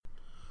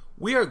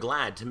We are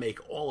glad to make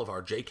all of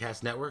our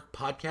JCast Network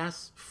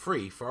podcasts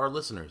free for our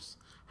listeners.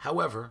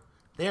 However,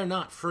 they are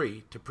not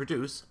free to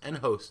produce and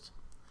host.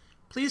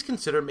 Please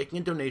consider making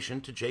a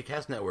donation to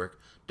JCast Network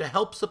to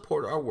help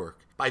support our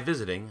work by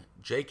visiting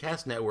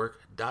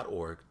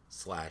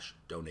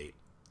jcastnetwork.org/donate.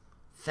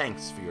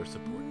 Thanks for your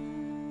support.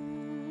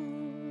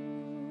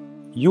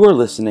 You are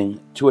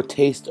listening to A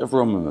Taste of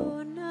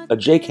Romemu, a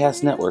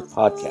JCast Network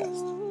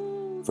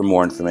podcast. For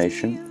more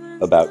information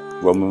about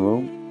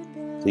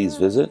Romemu, please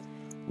visit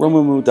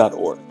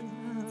romemu.org.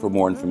 For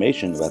more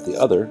information about the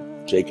other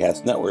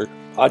JCast Network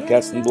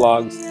podcasts and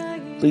blogs,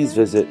 please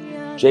visit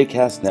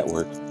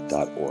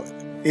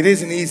jcastnetwork.org. It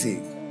isn't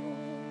easy.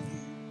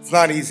 It's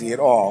not easy at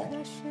all.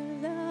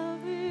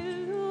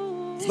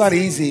 It's not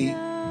easy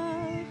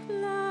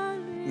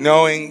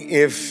knowing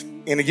if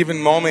in a given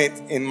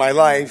moment in my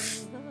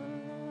life,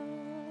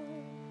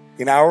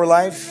 in our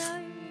life,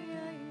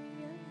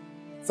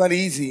 it's not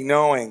easy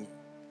knowing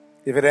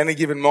if at any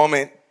given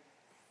moment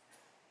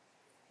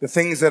the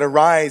things that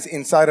arise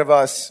inside of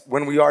us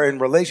when we are in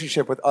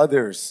relationship with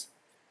others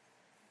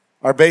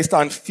are based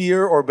on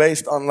fear or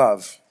based on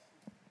love.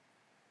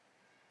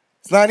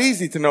 It's not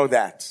easy to know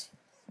that.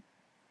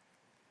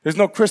 There's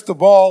no crystal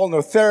ball,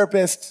 no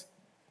therapist,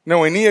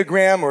 no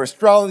Enneagram or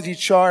astrology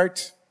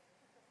chart.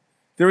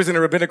 There isn't a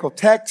rabbinical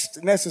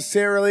text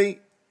necessarily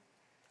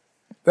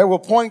that will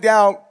point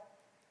out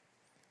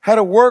how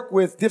to work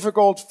with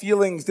difficult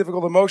feelings,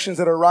 difficult emotions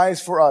that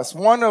arise for us,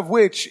 one of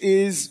which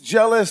is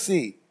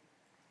jealousy.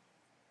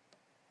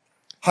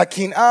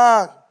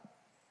 Hakin'ah,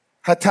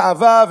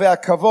 hata'ava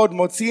ve'akavod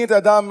motzi'in et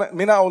adam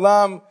min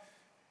ha'olam.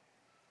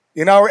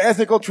 In our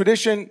ethical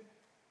tradition,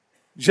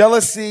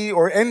 jealousy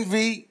or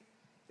envy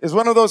is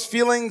one of those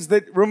feelings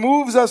that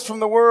removes us from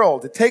the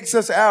world. It takes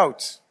us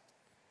out.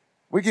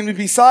 We can be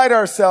beside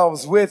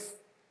ourselves with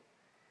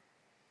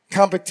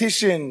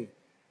competition,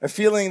 a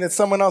feeling that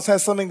someone else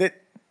has something that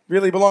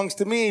really belongs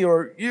to me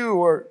or you,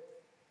 or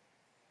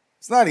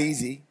it's not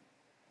easy.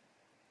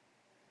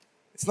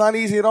 It's not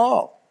easy at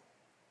all.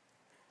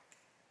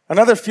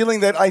 Another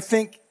feeling that I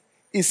think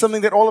is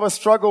something that all of us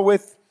struggle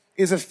with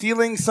is a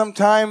feeling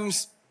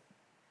sometimes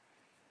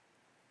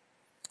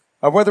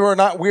of whether or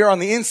not we're on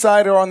the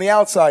inside or on the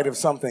outside of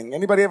something.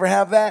 Anybody ever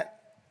have that?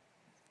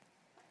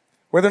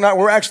 Whether or not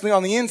we're actually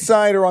on the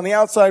inside or on the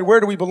outside, where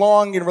do we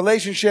belong in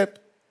relationship?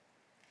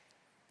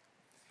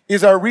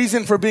 Is our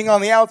reason for being on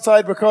the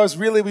outside because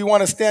really we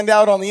want to stand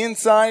out on the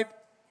inside?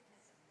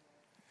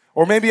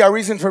 Or maybe our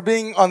reason for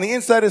being on the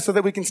inside is so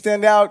that we can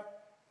stand out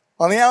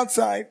on the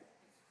outside?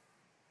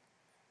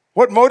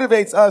 What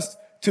motivates us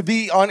to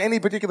be on any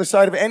particular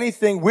side of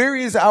anything? Where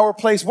is our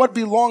place? What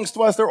belongs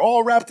to us? They're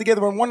all wrapped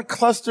together in one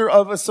cluster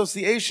of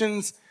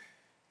associations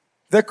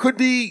that could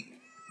be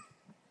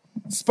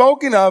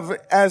spoken of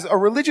as a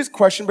religious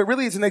question, but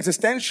really it's an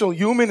existential,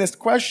 humanist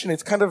question.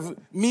 It's kind of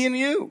me and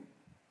you.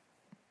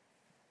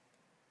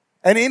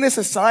 And in a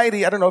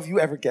society, I don't know if you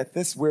ever get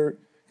this, where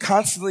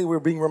constantly we're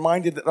being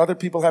reminded that other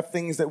people have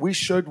things that we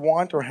should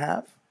want or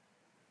have.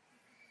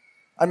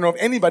 I don't know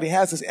if anybody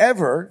has this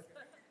ever.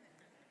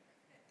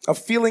 A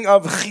feeling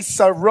of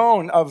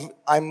chisaron, of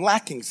I'm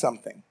lacking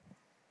something.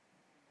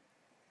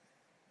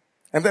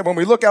 And then when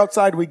we look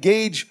outside, we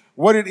gauge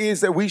what it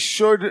is that we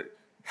should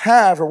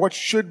have or what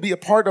should be a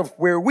part of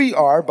where we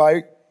are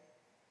by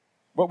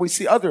what we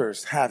see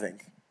others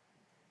having.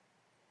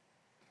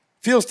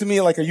 Feels to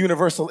me like a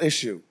universal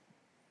issue.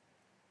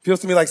 Feels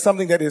to me like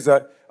something that is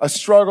a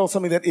struggle,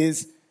 something that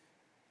is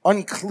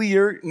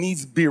unclear,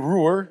 needs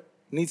birur,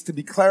 needs to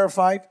be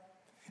clarified.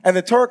 And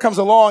the Torah comes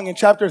along in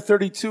chapter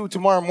 32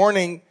 tomorrow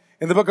morning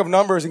in the book of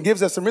Numbers and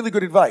gives us some really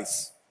good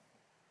advice.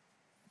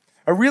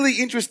 A really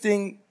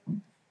interesting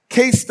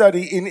case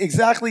study in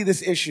exactly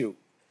this issue,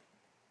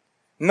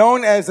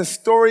 known as the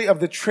story of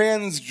the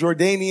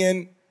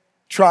Transjordanian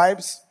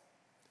tribes.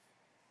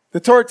 The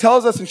Torah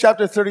tells us in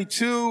chapter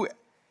 32,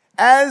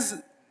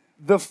 as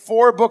the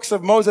 4 books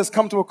of Moses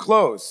come to a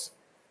close,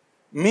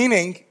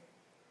 meaning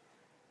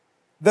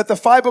that the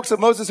 5 books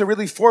of Moses are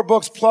really 4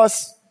 books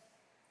plus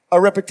a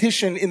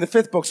repetition in the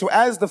 5th book. So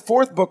as the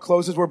 4th book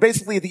closes, we're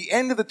basically at the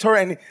end of the Torah,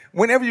 and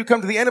whenever you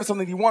come to the end of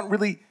something, you want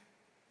really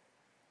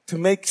to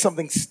make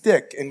something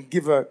stick and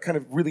give a kind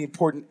of really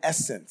important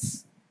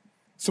essence.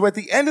 So at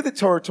the end of the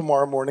Torah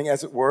tomorrow morning,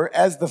 as it were,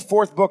 as the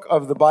 4th book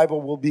of the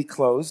Bible will be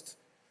closed,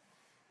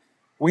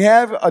 we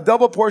have a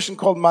double portion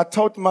called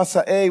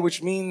Matot-Massei,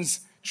 which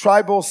means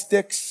tribal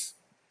sticks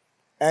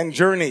and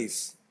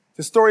journeys.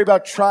 The story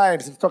about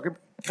tribes, it's talking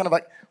kind of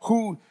like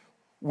who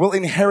will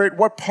inherit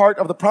what part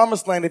of the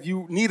promised land. If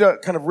you need a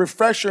kind of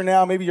refresher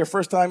now, maybe your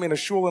first time in a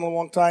shul in a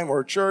long time,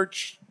 or a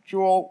church,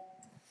 shul,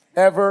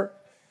 ever,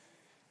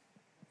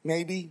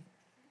 maybe.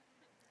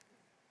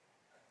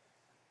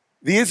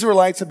 The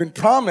Israelites have been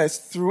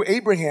promised through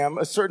Abraham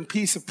a certain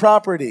piece of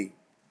property.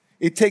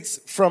 It takes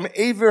from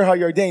Aver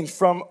HaYarden,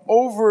 from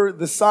over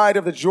the side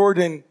of the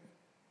Jordan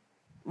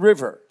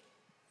River.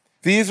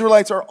 The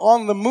Israelites are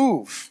on the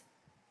move.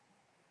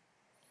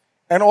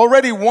 And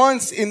already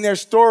once in their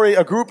story,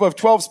 a group of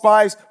 12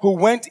 spies who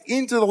went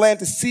into the land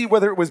to see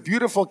whether it was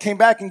beautiful came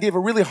back and gave a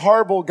really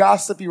horrible,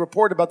 gossipy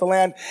report about the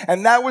land.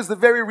 And that was the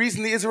very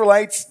reason the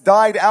Israelites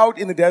died out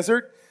in the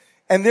desert.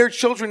 And their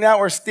children now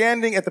are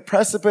standing at the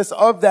precipice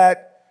of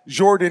that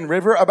Jordan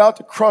River, about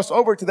to cross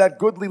over to that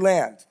goodly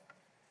land.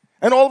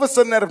 And all of a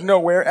sudden, out of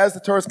nowhere, as the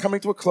Torah is coming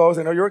to a close,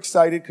 I know you're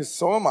excited because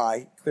so am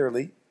I,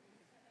 clearly.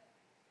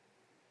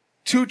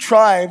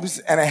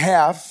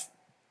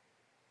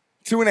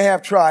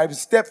 2.5 tribes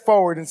step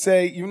forward and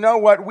say, you know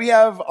what, we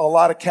have a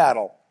lot of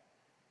cattle.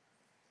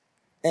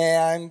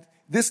 And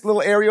this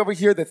little area over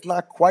here that's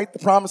not quite the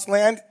promised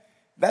land,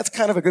 that's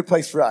kind of a good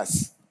place for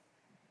us.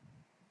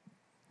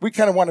 We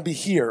kind of want to be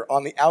here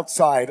on the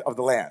outside of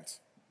the land.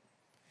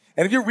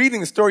 And if you're reading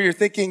the story, you're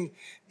thinking,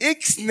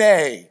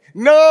 Ixnay,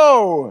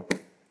 no!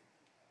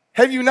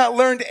 Have you not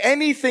learned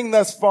anything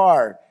thus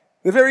far?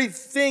 The very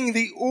thing,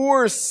 the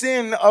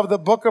sin of the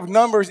book of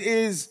Numbers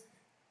is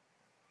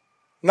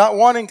not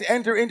wanting to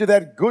enter into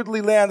that goodly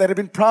land that had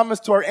been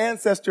promised to our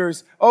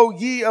ancestors. Oh,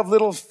 ye of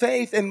little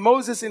faith. And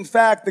Moses, in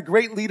fact, the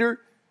great leader,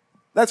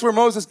 that's where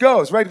Moses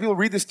goes, right? If people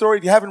read the story,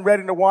 if you haven't read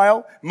it in a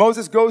while,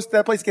 Moses goes to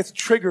that place, gets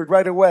triggered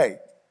right away.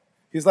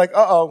 He's like,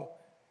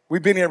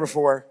 we've been here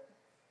before.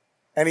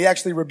 And he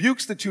actually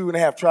rebukes the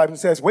 2.5 tribes and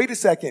says, wait a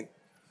second.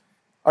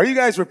 Are you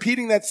guys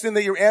repeating that sin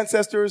that your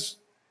ancestors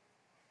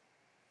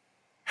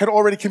had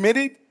already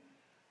committed?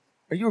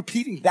 Are you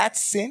repeating that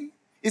sin?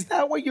 Is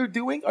that what you're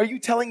doing? Are you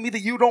telling me that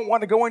you don't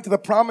want to go into the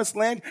promised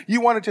land? You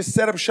want to just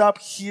set up shop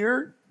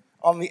here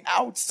on the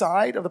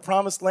outside of the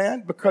promised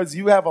land because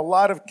you have a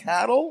lot of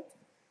cattle?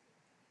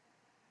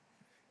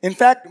 In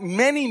fact,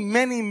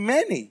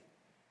 many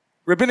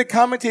rabbinic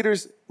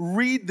commentators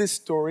read this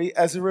story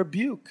as a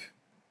rebuke.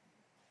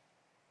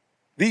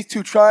 These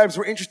 2 tribes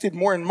were interested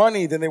more in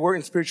money than they were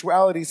in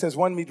spirituality, says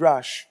one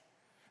midrash.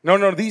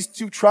 No, these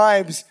 2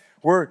 tribes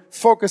were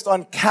focused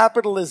on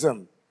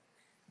capitalism.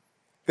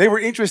 They were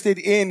interested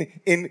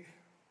in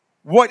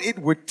what it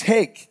would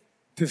take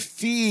to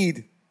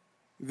feed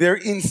their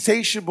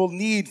insatiable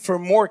need for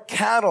more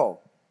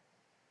cattle.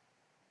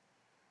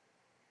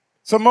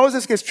 So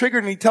Moses gets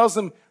triggered and he tells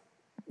them,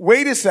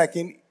 wait a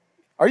second,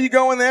 are you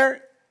going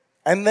there?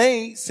 And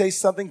they say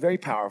something very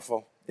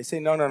powerful. They say,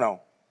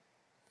 no.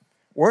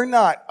 We're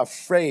not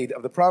afraid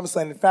of the promised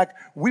land. In fact,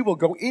 we will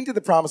go into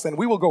the promised land.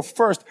 We will go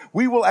first.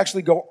 We will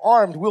actually go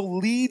armed. We'll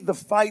lead the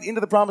fight into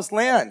the promised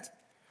land.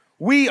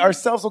 We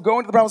ourselves will go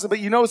into the promised land. But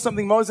you know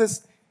something,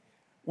 Moses?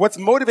 What's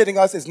motivating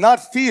us is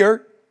not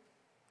fear.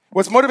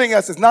 What's motivating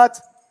us is not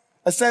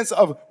a sense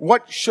of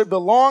what should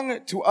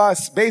belong to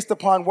us based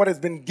upon what has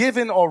been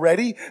given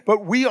already,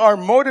 but we are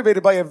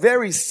motivated by a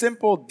very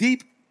simple,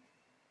 deep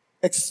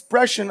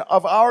expression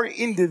of our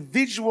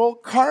individual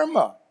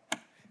karma.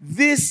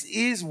 This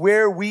is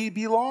where we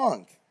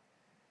belong.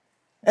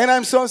 And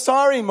I'm so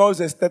sorry,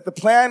 Moses, that the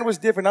plan was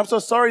different. I'm so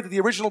sorry that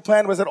the original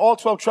plan was that all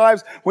 12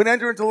 tribes would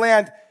enter into the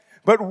land,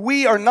 but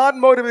we are not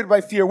motivated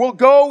by fear. We'll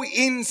go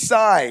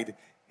inside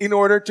in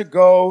order to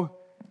go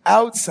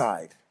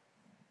outside.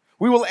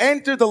 We will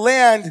enter the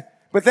land,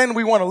 but then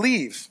we want to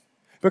leave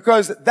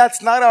because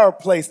that's not our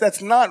place.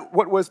 That's not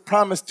what was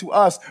promised to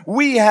us.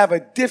 We have a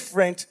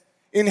different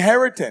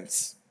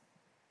inheritance.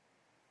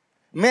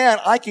 Man,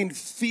 I can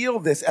feel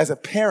this as a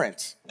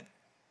parent.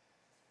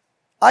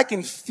 I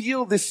can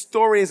feel this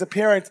story as a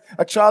parent,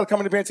 a child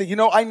coming to parent and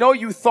say, I know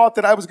you thought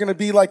that I was going to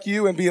be like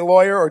you and be a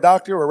lawyer or a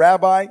doctor or a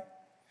rabbi.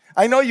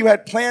 I know you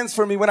had plans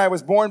for me when I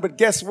was born, but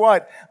guess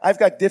what? I've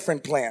got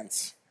different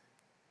plans.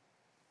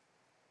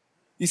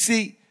 You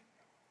see,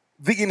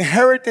 the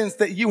inheritance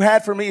that you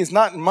had for me is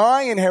not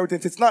my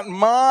inheritance. It's not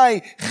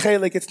my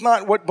chelik. It's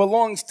not what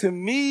belongs to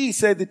me,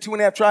 said the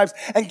 2.5 tribes.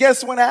 And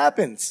guess what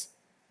happens?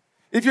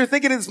 If you're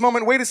thinking in this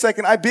moment, wait a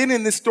second, I've been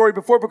in this story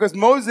before because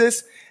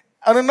Moses,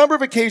 on a number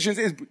of occasions,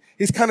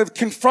 is kind of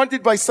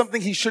confronted by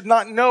something he should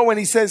not know. And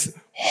he says,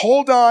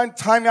 hold on,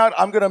 time out.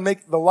 I'm going to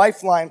make the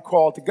lifeline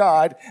call to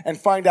God and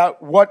find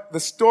out what the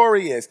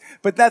story is.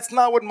 But that's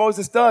not what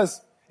Moses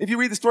does. If you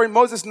read the story,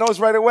 Moses knows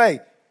right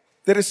away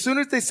that as soon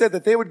as they said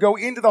that they would go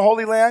into the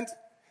Holy Land,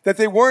 that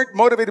they weren't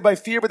motivated by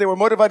fear, but they were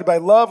motivated by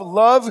love.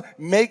 Love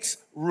makes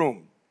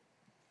room.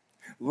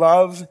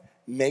 Love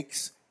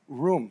makes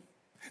room.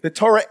 The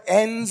Torah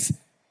ends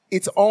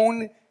its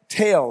own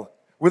tale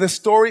with a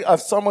story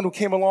of someone who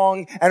came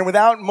along, and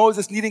without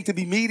Moses needing to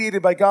be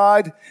mediated by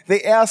God,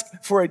 they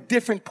asked for a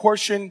different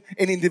portion,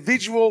 an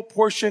individual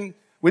portion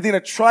within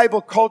a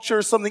tribal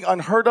culture, something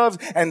unheard of,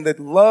 and that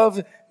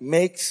love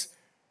makes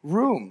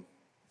room.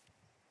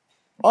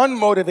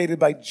 Unmotivated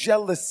by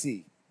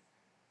jealousy,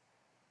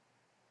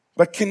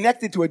 but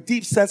connected to a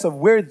deep sense of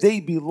where they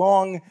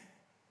belong.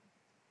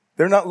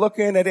 They're not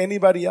looking at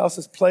anybody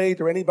else's plate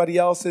or anybody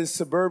else's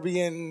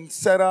suburban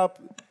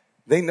setup.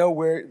 They know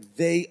where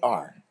they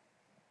are.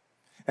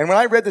 And when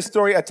I read this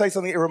story, I tell you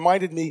something, it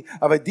reminded me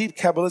of a deep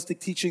Kabbalistic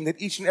teaching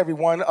that each and every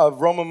one of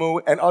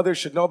Romamu and others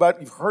should know about.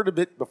 You've heard of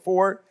it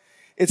before.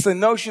 It's the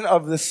notion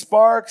of the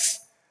sparks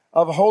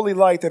of holy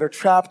light that are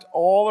trapped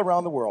all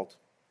around the world.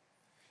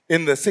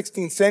 In the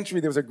 16th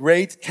century, there was a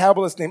great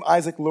Kabbalist named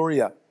Isaac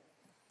Luria.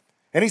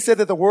 And he said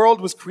that the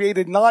world was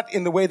created not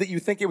in the way that you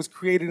think it was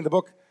created in the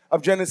book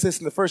of Genesis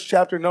in the first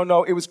chapter.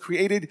 No, it was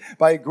created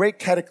by a great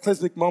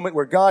cataclysmic moment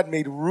where God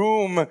made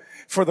room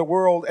for the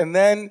world. And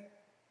then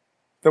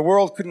the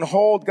world couldn't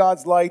hold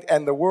God's light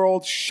and the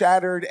world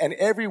shattered. And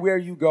everywhere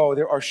you go,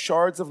 there are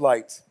shards of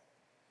light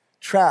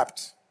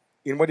trapped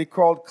in what he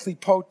called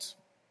klipot.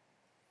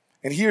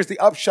 And here's the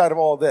upshot of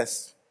all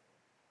this.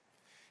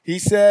 He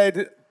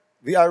said,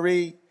 the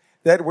Ari,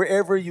 that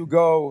wherever you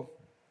go,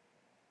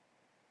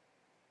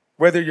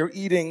 whether you're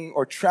eating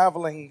or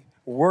traveling,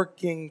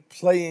 working,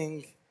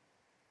 playing,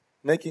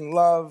 making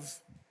love,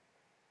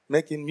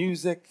 making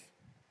music,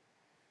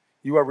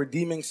 you are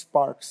redeeming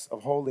sparks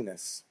of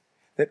holiness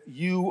that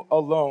you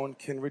alone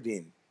can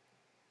redeem.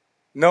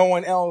 No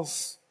one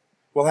else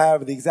will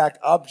have the exact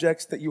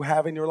objects that you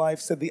have in your life,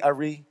 said the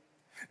Ari.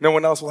 No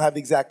one else will have the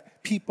exact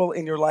people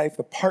in your life,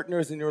 the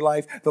partners in your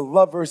life, the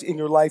lovers in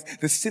your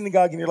life, the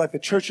synagogue in your life, the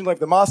church in your life,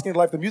 the mosque in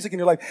your life, the music in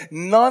your life.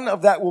 None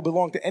of that will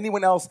belong to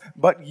anyone else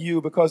but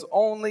you, because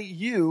only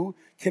you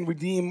can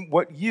redeem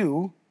what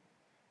you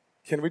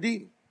can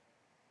redeem.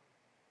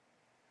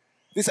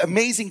 This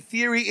amazing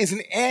theory is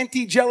an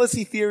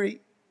anti-jealousy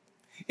theory.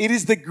 It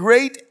is the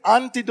great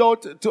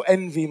antidote to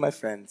envy, my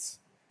friends.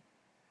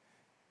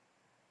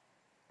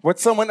 What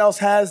someone else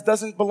has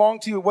doesn't belong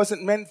to you. It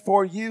wasn't meant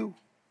for you.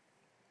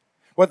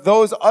 What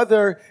those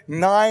other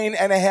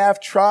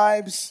 9.5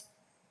 tribes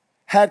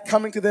had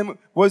coming to them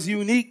was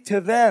unique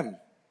to them.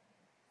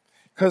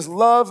 Because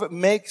love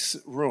makes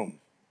room.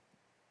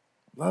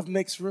 Love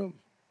makes room.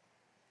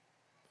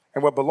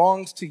 And what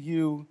belongs to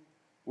you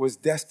was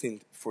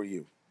destined for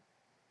you.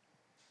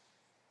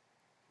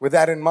 With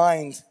that in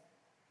mind,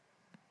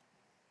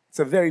 it's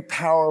a very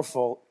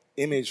powerful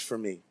image for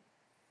me.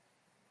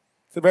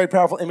 It's a very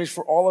powerful image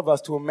for all of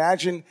us to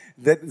imagine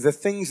that the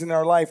things in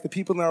our life, the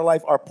people in our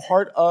life are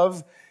part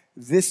of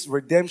this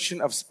redemption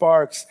of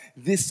sparks,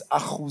 this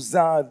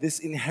achuzah, this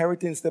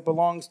inheritance that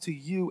belongs to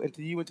you and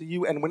to you and to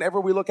you. And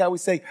whenever we look out, we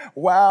say,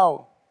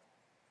 wow,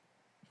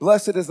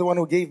 blessed is the one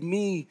who gave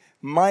me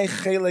my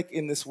chelek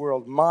in this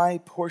world, my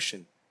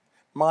portion,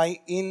 my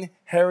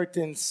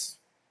inheritance.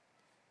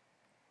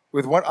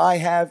 With what I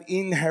have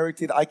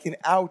inherited, I can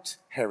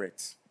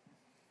out-herit.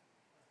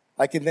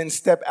 I can then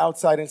step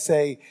outside and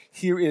say,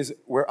 here is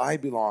where I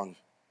belong.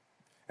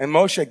 And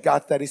Moshe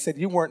got that. He said,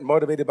 you weren't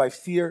motivated by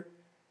fear.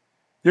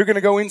 You're going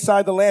to go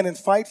inside the land and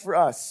fight for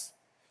us.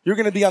 You're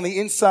going to be on the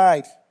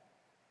inside.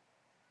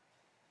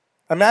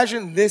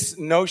 Imagine this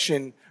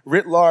notion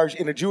writ large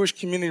in a Jewish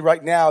community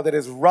right now that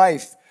is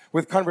rife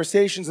with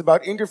conversations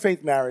about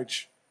interfaith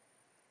marriage,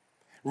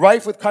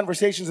 rife with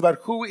conversations about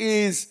who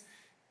is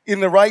in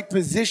the right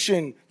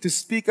position to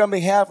speak on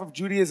behalf of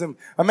Judaism.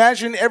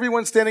 Imagine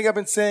everyone standing up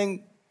and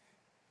saying,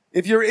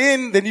 if you're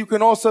in, then you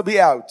can also be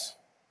out.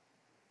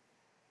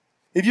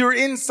 If you're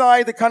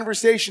inside the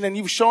conversation and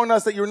you've shown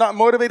us that you're not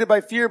motivated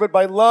by fear but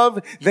by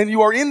love, then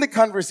you are in the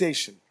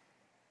conversation.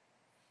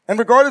 And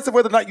regardless of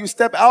whether or not you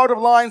step out of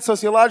line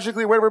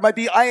sociologically, whatever it might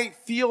be, I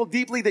feel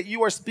deeply that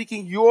you are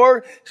speaking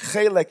your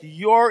chelek,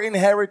 your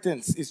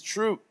inheritance is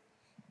true.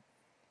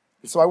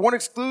 And so I won't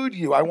exclude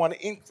you, I want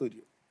to include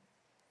you.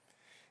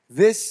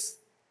 This,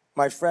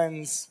 my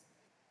friends,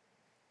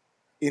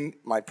 in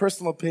my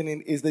personal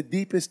opinion, is the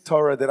deepest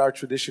Torah that our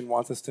tradition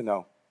wants us to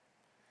know.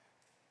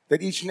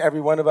 That each and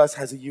every one of us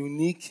has a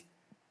unique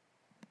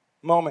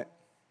moment.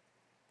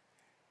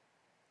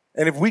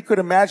 And if we could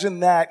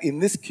imagine that in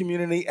this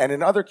community and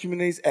in other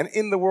communities and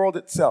in the world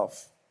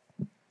itself,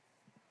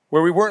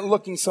 where we weren't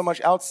looking so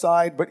much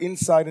outside but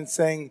inside and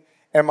saying,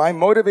 am I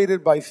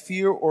motivated by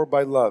fear or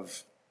by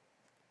love?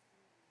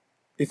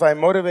 If I'm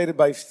motivated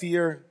by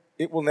fear,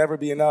 it will never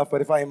be enough.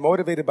 But if I am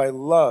motivated by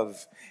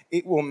love,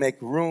 it will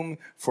make room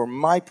for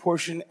my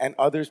portion and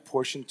others'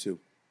 portion too.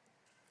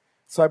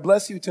 So I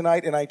bless you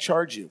tonight and I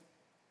charge you.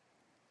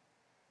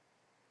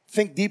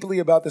 Think deeply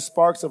about the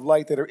sparks of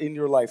light that are in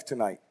your life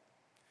tonight.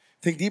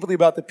 Think deeply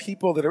about the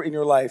people that are in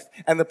your life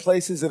and the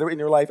places that are in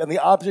your life and the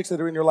objects that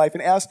are in your life,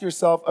 and ask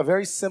yourself a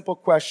very simple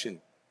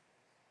question.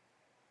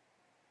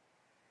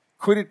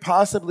 Could it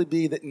possibly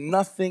be that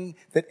nothing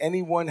that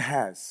anyone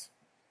has,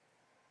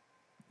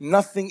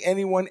 nothing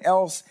anyone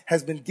else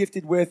has been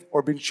gifted with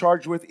or been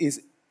charged with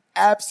is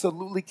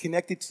absolutely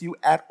connected to you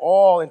at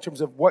all in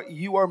terms of what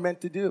you are meant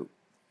to do?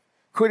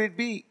 Could it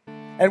be?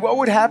 And what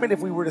would happen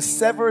if we were to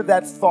sever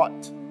that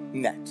thought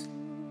net?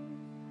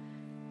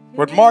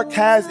 What Mark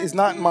has is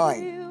not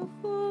mine.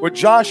 What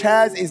Josh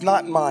has is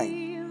not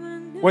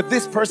mine. What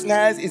this person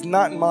has is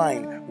not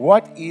mine.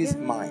 What is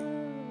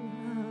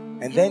mine?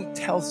 And then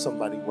tell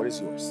somebody what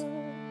is yours.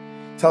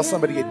 Tell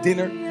somebody at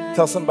dinner.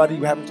 Tell somebody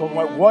you haven't told them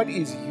about. What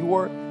is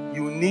your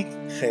unique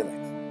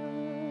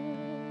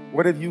chelek?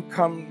 What have you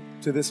come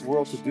to this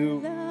world to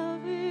do?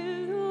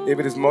 If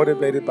it is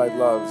motivated by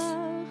love,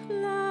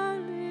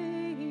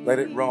 let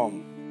it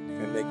roam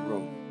and make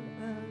room.